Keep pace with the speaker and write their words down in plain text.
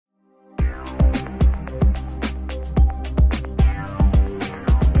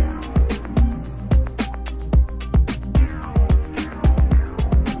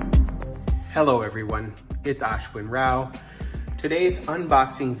Hello everyone, it's Ashwin Rao. Today's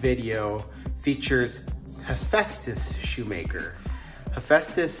unboxing video features Hephaestus Shoemaker.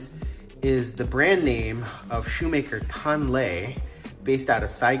 Hephaestus is the brand name of shoemaker Tan Le, based out of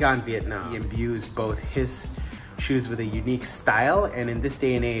Saigon, Vietnam. He imbues both his shoes with a unique style, and in this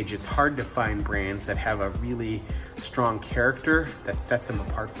day and age, it's hard to find brands that have a really strong character that sets them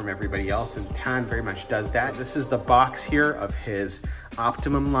apart from everybody else, and Tan very much does that. This is the box here of his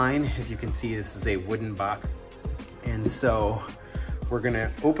Optimum line. As you can see, this is a wooden box. And so we're gonna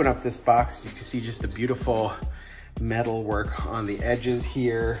open up this box. You can see just the beautiful metal work on the edges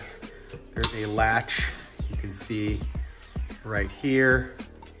here. There's a latch, you can see right here.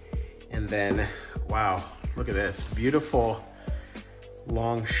 And then, wow, look at this, beautiful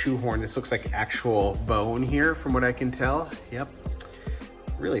long shoehorn. This looks like actual bone here from what I can tell. Yep,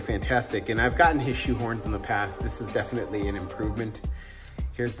 really fantastic. And I've gotten his shoehorns in the past. This is definitely an improvement.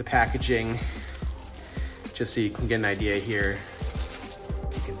 Here's the packaging, just so you can get an idea here.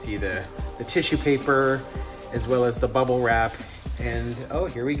 You can see the tissue paper as well as the bubble wrap. And oh,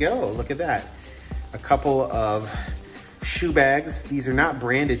 here we go, look at that. A couple of shoe bags. These are not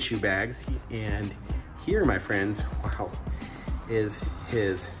branded shoe bags. And here, my friends, wow, is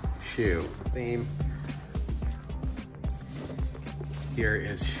his shoe. Same. Here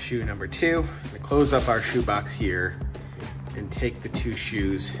is shoe number 2. I'm gonna close up our shoe box here and take the 2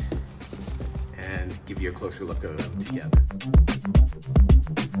 shoes and give you a closer look of them together.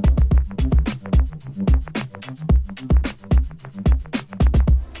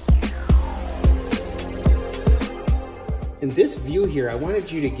 In this view here, I wanted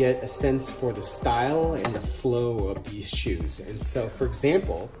you to get a sense for the style and the flow of these shoes. And so, for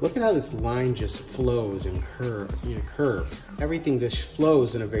example, look at how this line just flows and curves. Everything just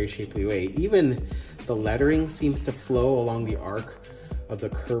flows in a very shapely way. Even the lettering seems to flow along the arc of the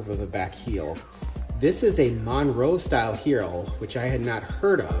curve of the back heel. This is a Monroe style heel, which I had not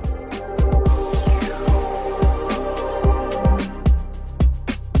heard of.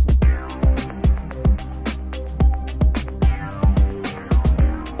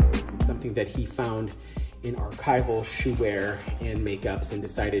 That he found in archival shoe wear and makeups and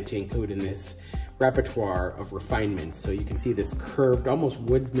decided to include in this repertoire of refinements. So you can see this curved, almost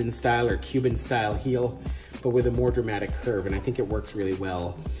woodsman style or Cuban style heel, but with a more dramatic curve. And I think it works really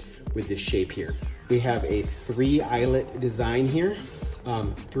well with this shape here. We have a 3 eyelet design here,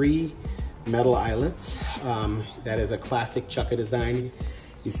 3 metal eyelets. That is a classic Chukka design.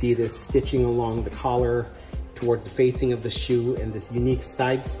 You see this stitching along the collar towards the facing of the shoe, and this unique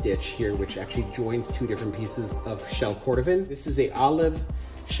side stitch here, which actually joins 2 different pieces of shell cordovan. This is a olive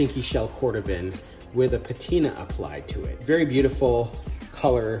Shinki shell cordovan with a patina applied to it. Very beautiful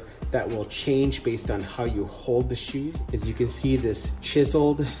color that will change based on how you hold the shoe. As you can see, this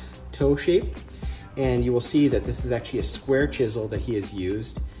chiseled toe shape, and you will see that this is actually a square chisel that he has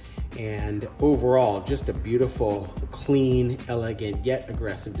used. And overall, just a beautiful, clean, elegant, yet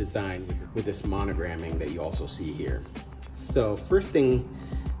aggressive design with this monogramming that you also see here. So first thing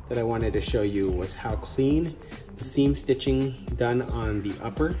that I wanted to show you was how clean the seam stitching done on the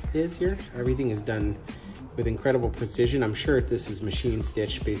upper is here. Everything is done with incredible precision. I'm sure this is machine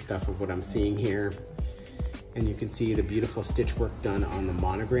stitched based off of what I'm seeing here. And you can see the beautiful stitch work done on the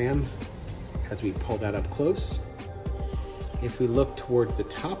monogram as we pull that up close. If we look towards the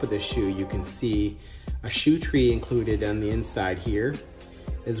top of the shoe, you can see a shoe tree included on the inside here,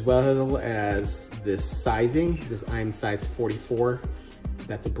 as well as this sizing. I'm size 44.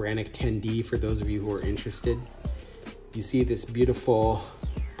 That's a Brannick 10D for those of you who are interested. You see this beautiful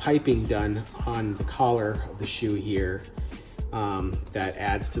piping done on the collar of the shoe here that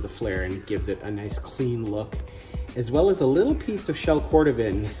adds to the flare and gives it a nice clean look, as well as a little piece of shell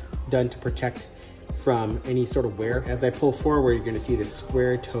cordovan done to protect from any sort of wear. As I pull forward, you're gonna see this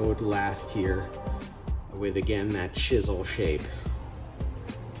square-toed last here with, again, that chisel shape.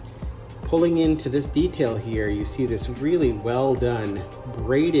 Pulling into this detail here, you see this really well done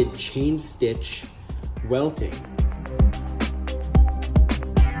braided chain stitch welting.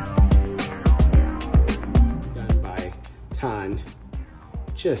 Done by Tan.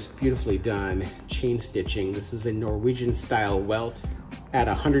 Just beautifully done chain stitching. This is a Norwegian style welt at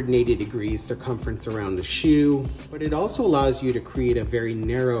 180 degrees circumference around the shoe, but it also allows you to create a very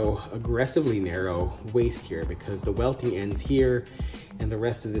narrow, aggressively narrow waist here, because the welting ends here and the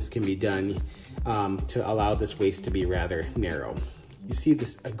rest of this can be done to allow this waist to be rather narrow. You see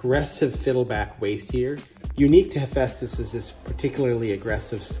this aggressive fiddleback waist here. Unique to Hephaestus is this particularly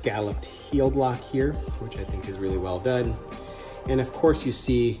aggressive scalloped heel block here, which I think is really well done. And of course you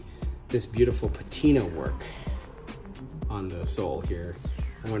see this beautiful patina work on the sole here.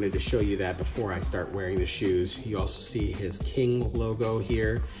 I wanted to show you that before I start wearing the shoes. You also see his King logo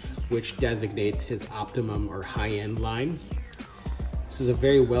here, which designates his optimum or high-end line. This is a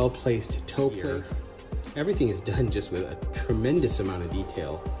very well-placed toe plate. Everything is done just with a tremendous amount of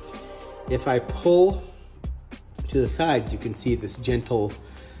detail. If I pull to the sides, you can see this gentle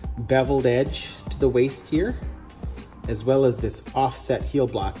beveled edge to the waist here, as well as this offset heel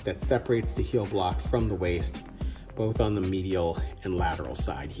block that separates the heel block from the waist, both on the medial and lateral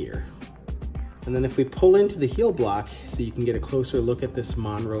side here. And then if we pull into the heel block so you can get a closer look at this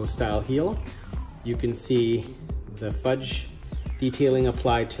Monroe style heel, you can see the fudge detailing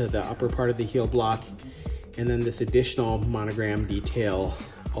applied to the upper part of the heel block, and then this additional monogram detail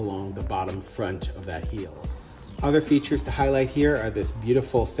along the bottom front of that heel. Other features to highlight here are this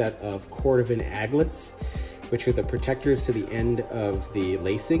beautiful set of cordovan aglets, which are the protectors to the end of the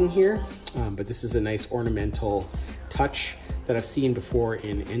lacing here. But this is a nice ornamental touch that I've seen before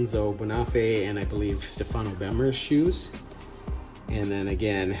in Enzo Bonafé and I believe Stefano Bemmer's shoes. And then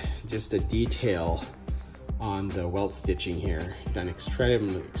again, just a detail on the welt stitching here, done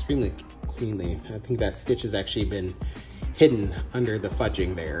extremely cleanly. I think that stitch has actually been hidden under the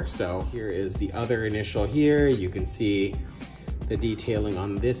fudging there. So here is the other initial here. You can see the detailing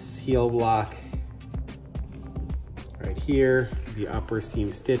on this heel block right here, the upper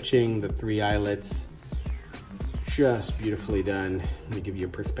seam stitching, the 3 eyelets, just beautifully done. Let me give you a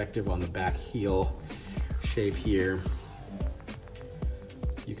perspective on the back heel shape here.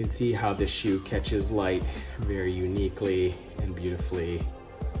 You can see how this shoe catches light very uniquely and beautifully.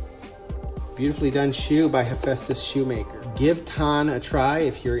 Beautifully done shoe by Hephaestus Shoemaker. Give Tan a try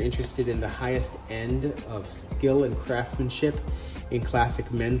if you're interested in the highest end of skill and craftsmanship in classic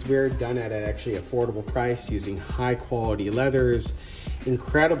menswear, done at an actually affordable price using high quality leathers,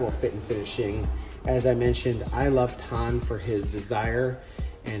 incredible fit and finishing. As I mentioned, I love Tan for his desire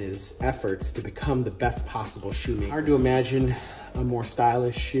and his efforts to become the best possible shoemaker. Hard to imagine a more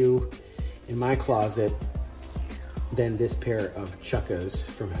stylish shoe in my closet than this pair of Chukkas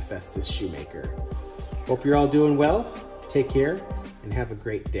from Hephaestus Shoemaker. Hope you're all doing well. Take care and have a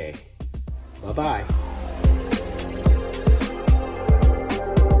great day. Bye-bye.